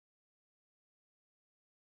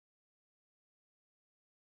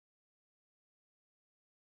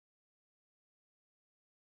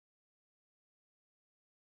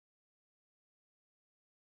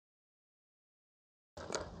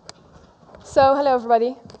So, hello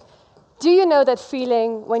everybody. Do you know that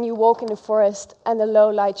feeling when you walk in the forest and the low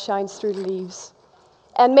light shines through the leaves?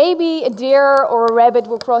 And maybe a deer or a rabbit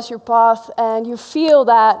will cross your path and you feel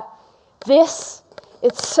that it's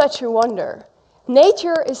such a wonder.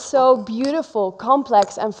 Nature is so beautiful,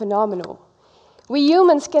 complex and phenomenal. We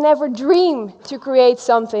humans can never dream to create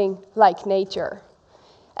something like nature.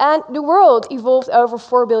 And the world evolved over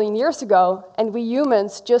 4 billion years ago, and we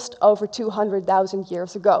humans just over 200,000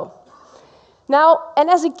 years ago. Now, and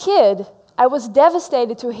as a kid, I was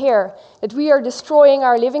devastated to hear that we are destroying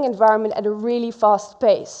our living environment at a really fast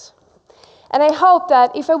pace. And I hoped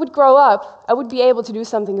that if I would grow up, I would be able to do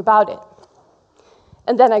something about it.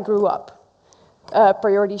 And then I grew up.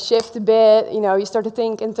 Priorities shift a bit, you start to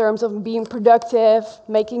think in terms of being productive,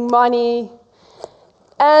 making money.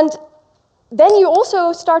 And then you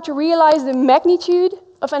also start to realize the magnitude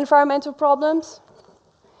of environmental problems.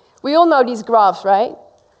 We all know these graphs, right?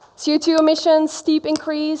 CO2 emissions, steep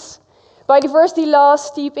increase. Biodiversity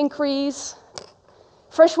loss, steep increase.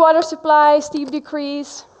 Freshwater supply, steep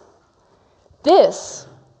decrease. This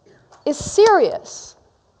is serious.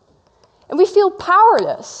 And we feel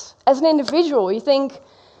powerless as an individual. You think,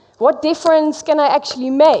 what difference can I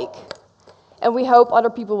actually make? And we hope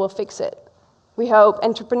other people will fix it. We hope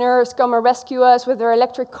entrepreneurs come and rescue us with their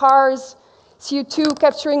electric cars, CO2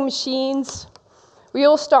 capturing machines. We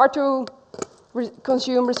all start to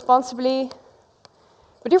consume responsibly.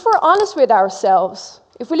 But if we're honest with ourselves,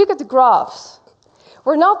 if we look at the graphs,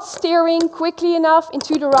 we're not steering quickly enough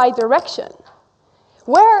into the right direction.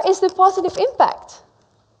 Where is the positive impact?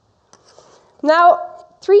 Now,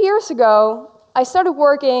 3 years ago, I started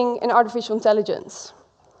working in artificial intelligence.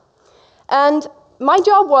 And my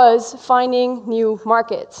job was finding new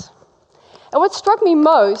markets. And what struck me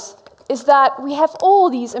most is that we have all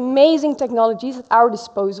these amazing technologies at our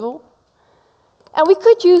disposal, and we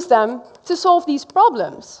could use them to solve these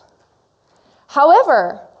problems.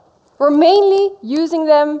 However, we're mainly using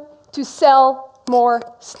them to sell more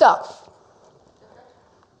stuff.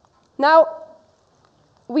 Now,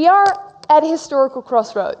 we are at a historical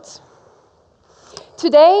crossroads.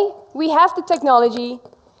 Today, we have the technology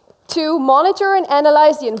to monitor and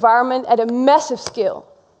analyze the environment at a massive scale.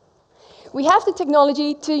 We have the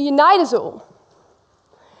technology to unite us all.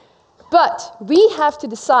 But we have to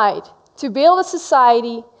decide to build a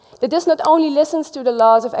society that does not only listen to the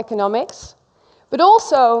laws of economics, but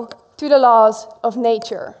also to the laws of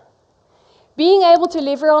nature. Being able to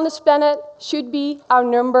live here on this planet should be our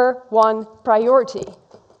 #1 priority.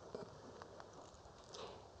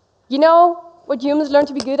 You know what humans learn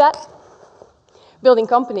to be good at? Building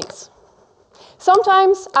companies.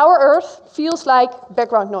 Sometimes our Earth feels like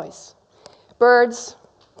background noise. Birds,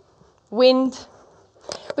 wind.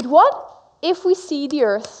 But what if we see the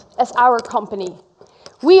Earth as our company?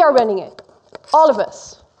 We are running it, all of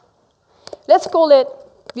us. Let's call it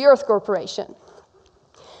the Earth Corporation.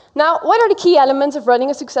 Now, what are the key elements of running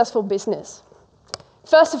a successful business?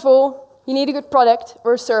 First of all, you need a good product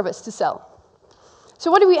or a service to sell. So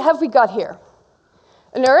what have we got here?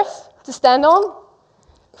 An Earth to stand on,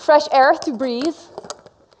 fresh air to breathe,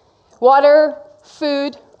 water,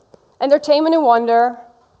 food, entertainment and wonder,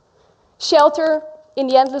 shelter in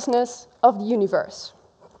the endlessness of the universe.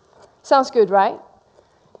 Sounds good, right?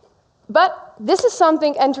 But this is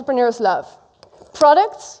something entrepreneurs love.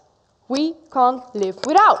 Products we can't live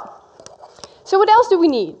without. So what else do we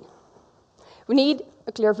need? We need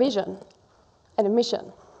a clear vision and a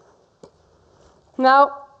mission.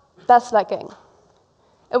 Now, that's lacking.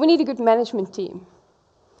 And we need a good management team.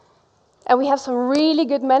 And we have some really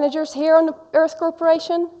good managers here on the Earth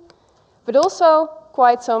Corporation, but also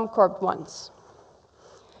quite some corrupt ones.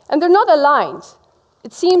 And they're not aligned.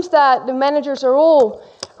 It seems that the managers are all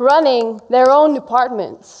running their own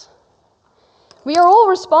departments. We are all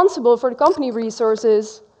responsible for the company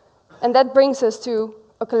resources, and that brings us to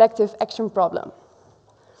a collective action problem.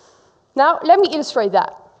 Now, let me illustrate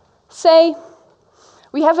that. Say,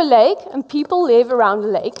 we have a lake, and people live around the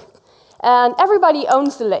lake, and everybody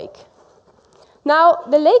owns the lake. Now,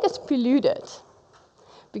 the lake is polluted,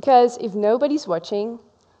 because if nobody's watching,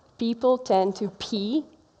 people tend to pee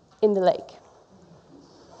in the lake.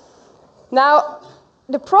 Now,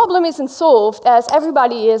 the problem isn't solved as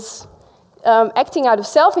everybody is acting out of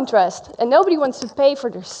self-interest, and nobody wants to pay for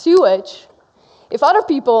their sewage if other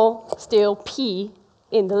people still pee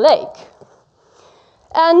in the lake.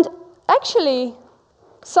 And actually,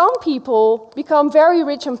 some people become very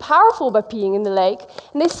rich and powerful by peeing in the lake,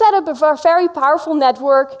 and they set up a very powerful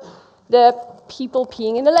network, the People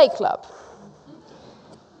Peeing in the Lake Club.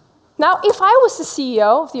 Now, if I was the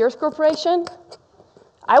CEO of the Earth Corporation,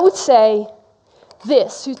 I would say,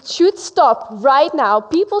 this. It should stop right now.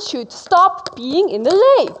 People should stop being in the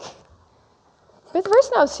lake. But there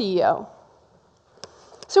is no CEO.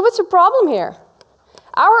 So what's the problem here?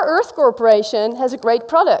 Our Earth Corporation has a great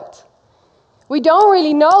product. We don't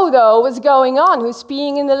really know, though, what's going on, who's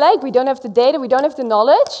peeing in the lake. We don't have the data, we don't have the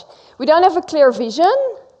knowledge, we don't have a clear vision.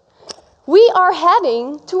 We are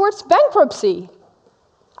heading towards bankruptcy.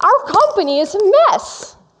 Our company is a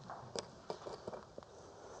mess.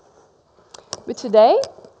 But today,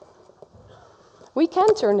 we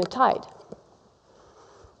can turn the tide.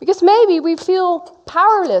 Because maybe we feel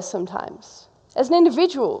powerless sometimes as an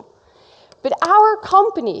individual. But our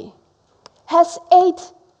company has 8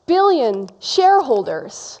 billion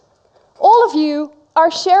shareholders. All of you are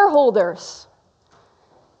shareholders.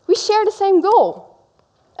 We share the same goal,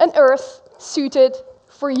 an Earth suited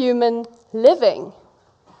for human living.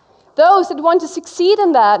 Those that want to succeed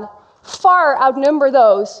in that far outnumber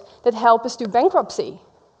those that help us do bankruptcy.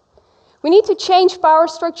 We need to change power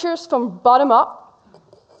structures from bottom up.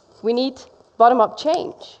 We need bottom-up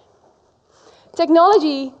change.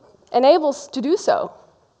 Technology enables to do so.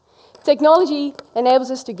 Technology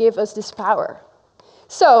enables us to give us this power.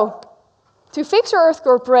 So, to fix our Earth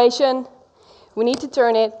Corporation, we need to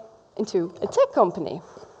turn it into a tech company.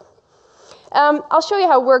 I'll show you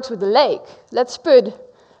how it works with the lake. Let's put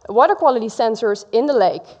water quality sensors in the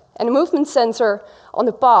lake and a movement sensor on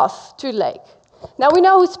the path to the lake. Now we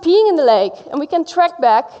know who's peeing in the lake, and we can track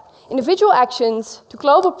back individual actions to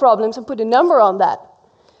global problems and put a number on that.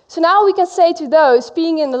 So now we can say to those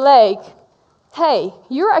peeing in the lake, hey,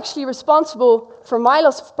 you're actually responsible for my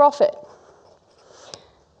loss of profit.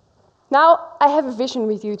 Now I have a vision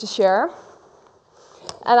with you to share,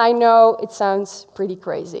 and I know it sounds pretty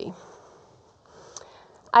crazy.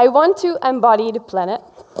 I want to embody the planet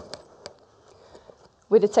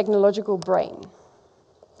with a technological brain,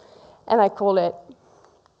 and I call it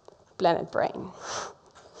PLANETBRAIN.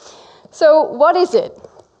 So what is it?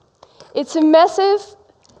 It's a massive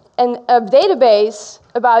database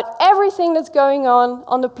about everything that's going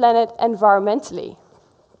on the planet environmentally.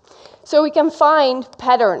 So we can find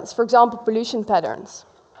patterns, for example, pollution patterns.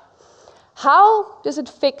 How does it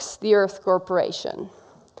fix the Earth Corporation?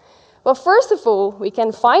 Well, first of all, we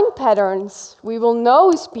can find patterns. We will know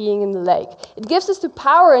who's peeing in the lake. It gives us the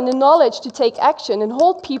power and the knowledge to take action and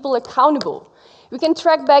hold people accountable. We can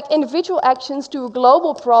track back individual actions to a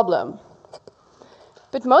global problem.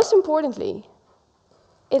 But most importantly,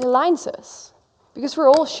 it aligns us, because we're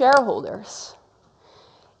all shareholders.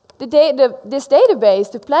 This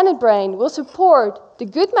database, the PLANETBRAIN, will support the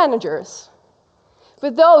good managers.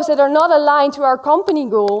 But those that are not aligned to our company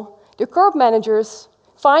goal, the corp managers,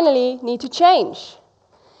 finally need to change.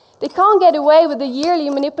 They can't get away with the yearly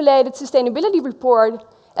manipulated sustainability report,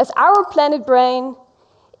 as our PLANETBRAIN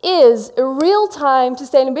is a real-time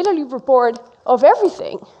sustainability report of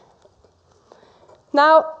everything.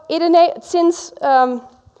 Now, since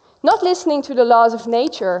not listening to the laws of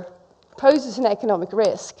nature poses an economic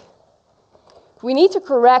risk, we need to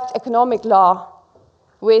correct economic law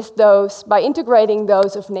with those by integrating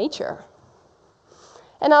those of nature.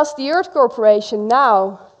 And as the Earth Corporation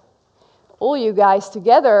now, all you guys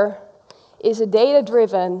together, is a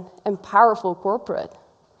data-driven and powerful corporate.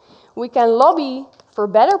 We can lobby for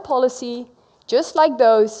better policy, just like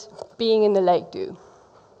those being in the lake do.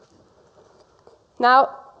 Now,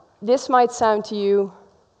 this might sound to you,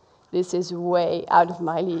 this is way out of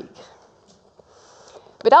my league.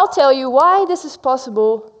 But I'll tell you why this is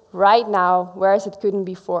possible right now, whereas it couldn't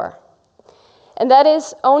before. And that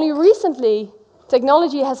is, only recently,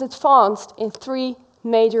 technology has advanced in 3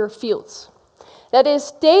 major fields. That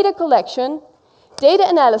is data collection, data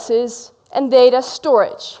analysis, and data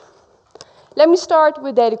storage. Let me start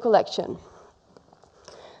with data collection.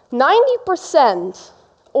 90%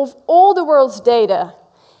 of all the world's data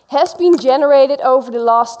has been generated over the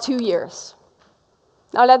last 2 years.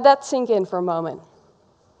 Now let that sink in for a moment.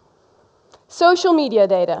 Social media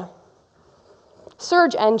data,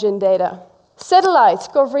 search engine data, satellites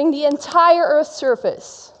covering the entire Earth's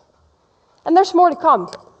surface. And there's more to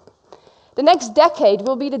come. The next decade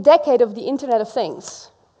will be the decade of the Internet of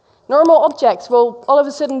Things. Normal objects will all of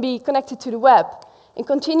a sudden be connected to the web and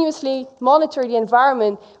continuously monitor the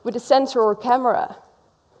environment with a sensor or camera.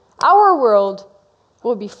 Our world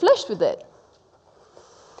will be flushed with it.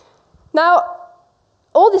 Now,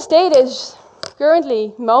 all this data is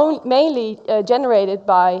currently mainly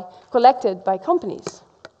collected by companies.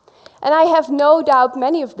 And I have no doubt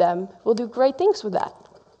many of them will do great things with that.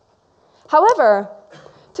 However,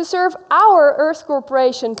 to serve our Earth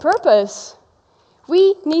Corporation purpose,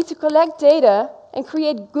 we need to collect data and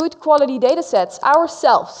create good quality data sets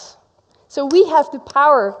ourselves. So we have the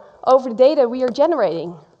power over the data we are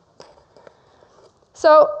generating.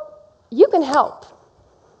 So you can help.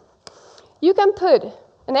 You can put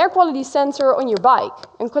an air quality sensor on your bike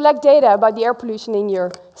and collect data about the air pollution in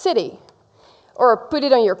your city, or put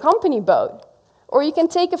it on your company boat. Or you can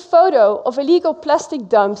take a photo of illegal plastic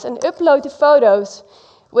dumps and upload the photos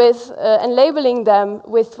and labeling them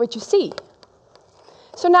with what you see.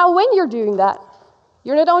 So now when you're doing that,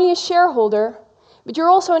 you're not only a shareholder, but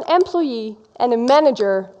you're also an employee and a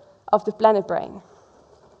manager of the PLANETBRAIN.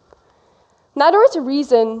 Now there is a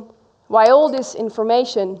reason why all this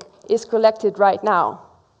information is collected right now.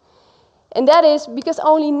 And that is because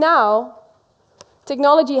only now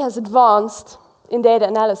technology has advanced in data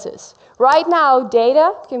analysis. Right now,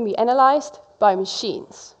 data can be analyzed by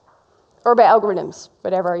machines, or by algorithms,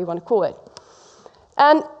 whatever you want to call it.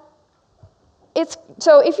 And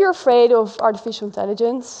so if you're afraid of artificial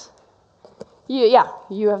intelligence,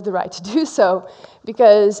 you have the right to do so,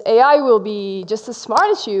 because AI will be just as smart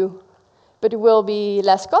as you, but it will be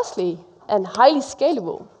less costly and highly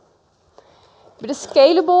scalable. But a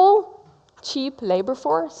scalable, cheap labor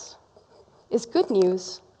force is good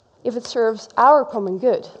news if it serves our common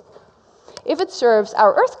good, if it serves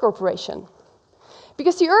our Earth Corporation.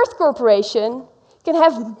 Because the Earth Corporation can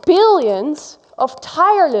have billions of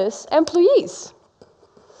tireless employees.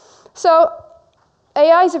 So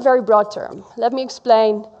AI is a very broad term. Let me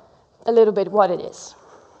explain a little bit what it is.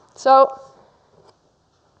 So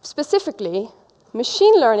specifically,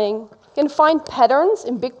 machine learning can find patterns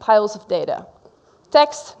in big piles of data.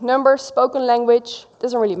 Text, numbers, spoken language,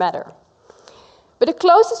 doesn't really matter. But the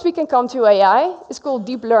closest we can come to AI is called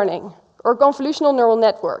deep learning, or convolutional neural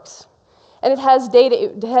networks. And it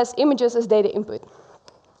has images as data input.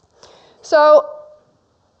 So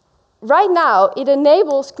right now, it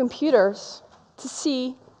enables computers to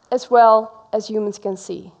see as well as humans can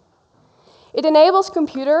see. It enables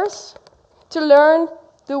computers to learn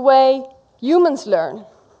the way humans learn.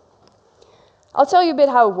 I'll tell you a bit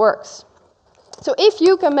how it works. So if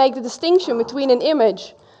you can make the distinction between an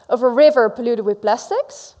image of a river polluted with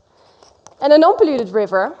plastics and a non-polluted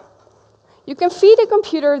river, you can feed a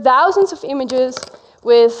computer thousands of images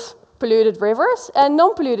with polluted rivers and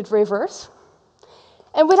non-polluted rivers.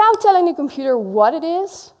 And without telling the computer what it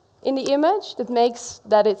is in the image that makes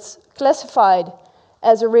that it's classified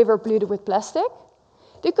as a river polluted with plastic,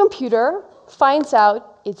 the computer finds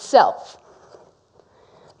out itself.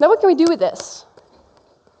 Now what can we do with this?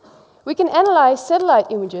 We can analyze satellite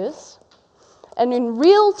images and in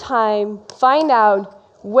real time find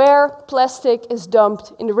out where plastic is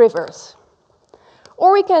dumped in the rivers.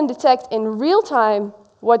 Or we can detect in real time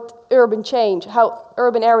what how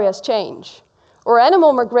urban areas change, or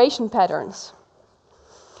animal migration patterns.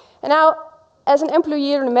 And now, as an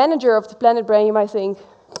employee or a manager of the PLANETBRAIN, you might think,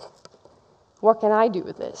 what can I do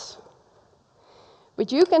with this?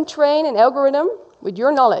 But you can train an algorithm with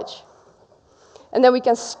your knowledge. And then we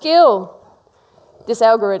can scale this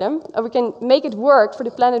algorithm, and we can make it work for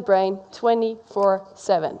the PLANETBRAIN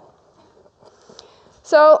 24/7.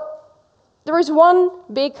 So there is one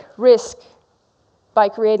big risk by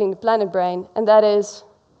creating the PLANETBRAIN, and that is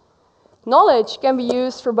knowledge can be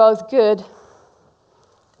used for both good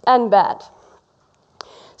and bad.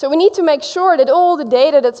 So we need to make sure that all the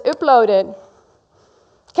data that's uploaded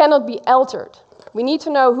cannot be altered. We need to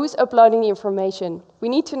know who's uploading the information. We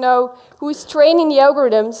need to know who's training the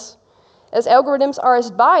algorithms, as algorithms are as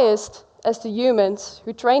biased as the humans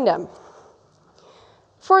who train them.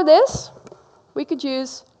 For this, we could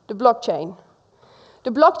use the blockchain.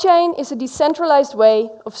 The blockchain is a decentralized way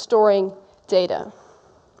of storing data.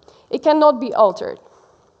 It cannot be altered.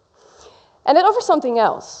 And it offers something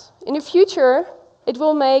else. In the future, it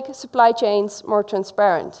will make supply chains more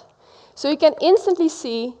transparent. So you can instantly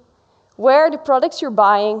see where the products you're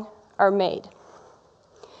buying are made.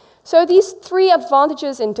 So these three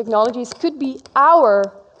advantages in technologies could be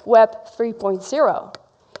our Web 3.0.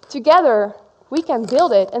 Together, we can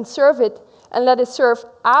build it and serve it and let it serve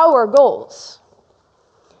our goals.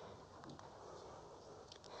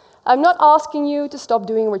 I'm not asking you to stop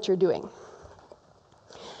doing what you're doing.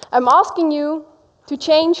 I'm asking you to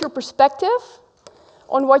change your perspective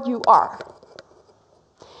on what you are.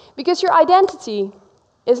 Because your identity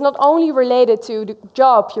is not only related to the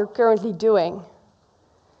job you're currently doing.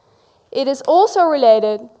 It is also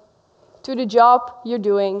related to the job you're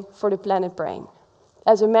doing for the PLANETBRAIN,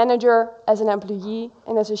 as a manager, as an employee,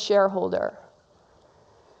 and as a shareholder.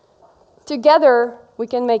 Together, we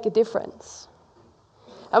can make a difference.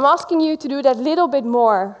 I'm asking you to do that little bit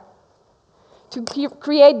more to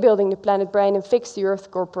create building the PLANETBRAIN and fix the Earth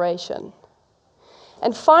Corporation.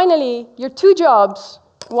 And finally, your two jobs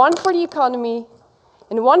one for the economy,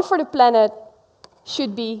 and one for the planet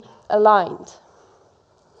should be aligned.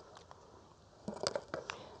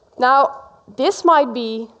 Now, this might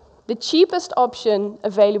be the cheapest option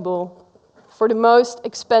available for the most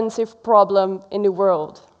expensive problem in the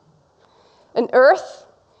world. An Earth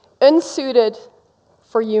unsuited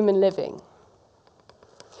for human living.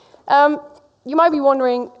 You might be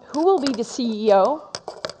wondering, who will be the CEO?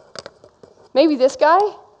 Maybe this guy?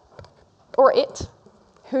 Or it?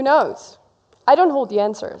 Who knows? I don't hold the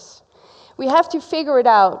answers. We have to figure it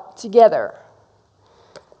out together.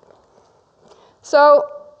 So,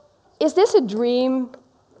 is this a dream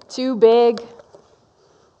too big?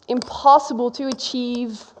 Impossible to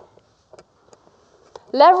achieve?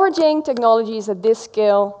 Leveraging technologies at this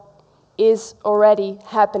scale is already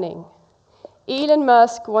happening. Elon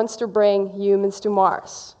Musk wants to bring humans to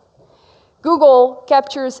Mars. Google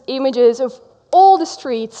captures images of all the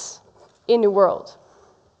streets in the world.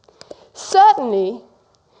 Certainly,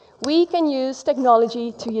 we can use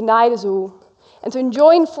technology to unite us all and to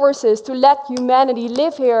join forces to let humanity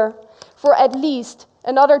live here for at least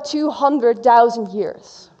another 200,000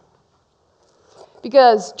 years.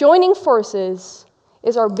 Because joining forces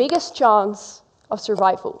is our biggest chance of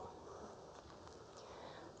survival.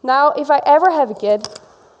 Now, if I ever have a kid,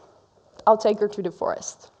 I'll take her to the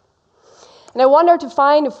forest. And I want her to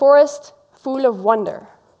find a forest full of wonder,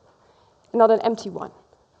 and not an empty one.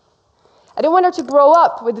 I don't want her to grow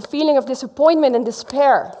up with the feeling of disappointment and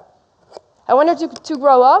despair. I want her to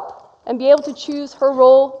grow up and be able to choose her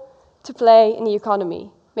role to play in the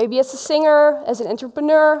economy. Maybe as a singer, as an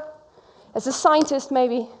entrepreneur, as a scientist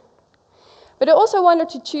maybe. But I also want her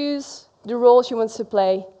to choose the role she wants to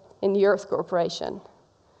play in the Earth Corporation.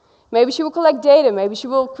 Maybe she will collect data, maybe she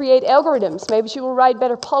will create algorithms, maybe she will write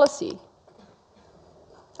better policy.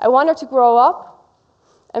 I want her to grow up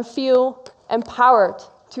and feel empowered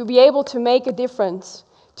to be able to make a difference,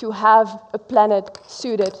 to have a planet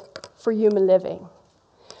suited for human living.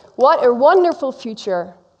 What a wonderful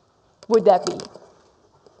future would that be?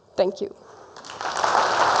 Thank you.